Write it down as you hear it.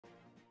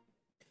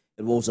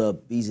It was a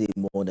busy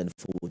morning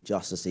for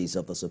justices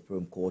of the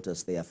Supreme Court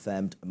as they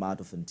affirmed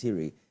Ahmadu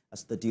Fintiri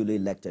as the duly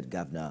elected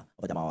governor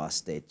of Adamawa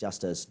State.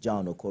 Justice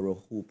John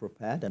Okoro, who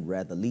prepared and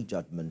read the lead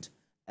judgment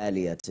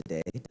earlier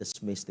today,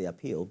 dismissed the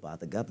appeal by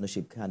the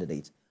governorship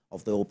candidate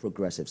of the All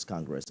Progressives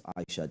Congress,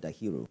 Aisha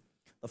Dahiru.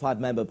 The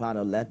five-member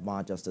panel led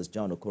by Justice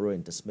John Okoro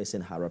in dismissing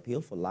her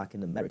appeal for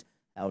lacking the merit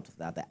held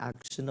that the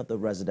action of the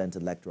Resident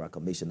Electoral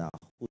Commissioner,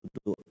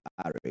 Hudu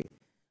Ari,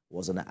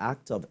 was an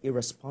act of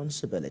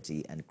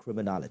irresponsibility and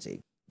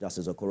criminality.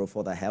 Justice Okoro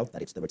further held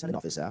that it's the returning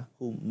officer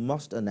who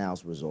must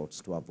announce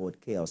results to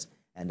avoid chaos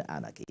and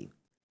anarchy.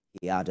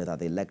 He added that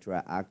the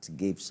Electoral Act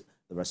gives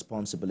the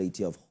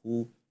responsibility of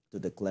who to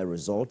declare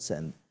results,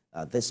 and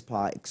this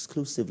power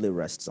exclusively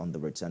rests on the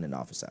returning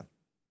officer.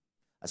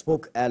 I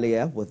spoke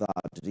earlier with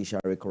our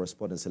judiciary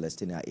correspondent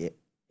Celestina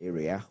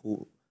Area,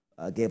 who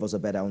gave us a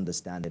better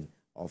understanding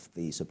of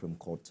the Supreme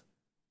Court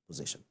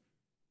position.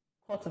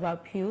 Court of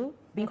Appeal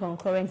being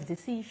concurrent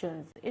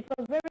decisions. It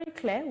was very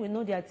clear. We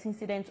know the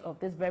antecedents of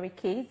this very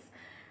case.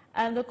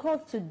 And the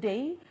court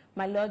today,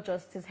 my Lord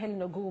Justice Helen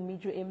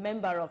Ogumiju, a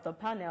member of the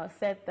panel,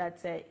 said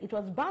that it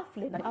was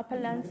baffling that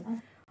appellants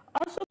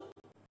also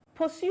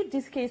pursued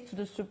this case to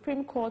the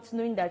Supreme Court,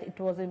 knowing that it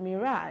was a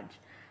mirage.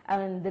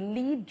 And the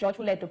lead judge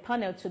who led the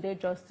panel today,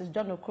 Justice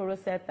John Okoro,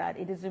 said that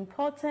it is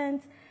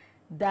important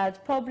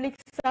that public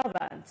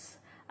servants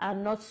are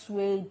not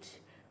swayed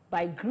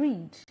by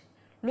greed.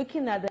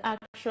 Looking at the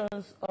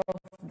actions of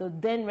the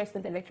then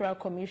Resident Electoral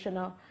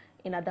Commissioner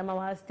in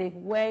Adamawa State,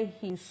 where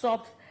he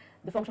usurped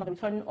the function of the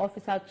returning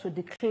officer to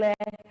declare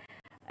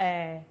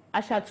Aisha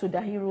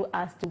Dahiru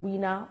as the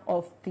winner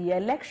of the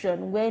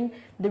election, when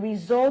the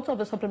result of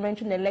the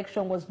supplementary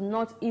election was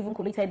not even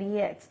collated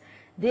yet.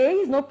 There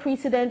is no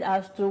precedent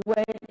as to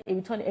when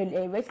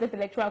a Resident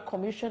Electoral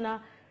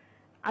Commissioner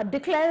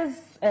declares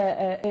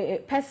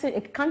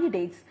a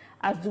candidate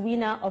as the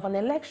winner of an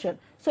election.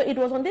 So it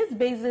was on this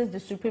basis the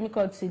Supreme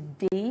Court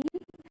today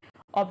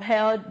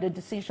upheld the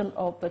decision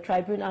of the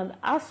tribunal and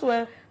as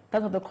well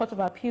that of the Court of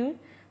Appeal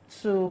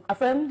to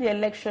affirm the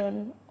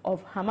election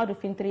of Ahmadu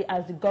Fintiri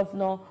as the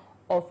governor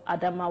of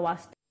Adamawa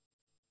State.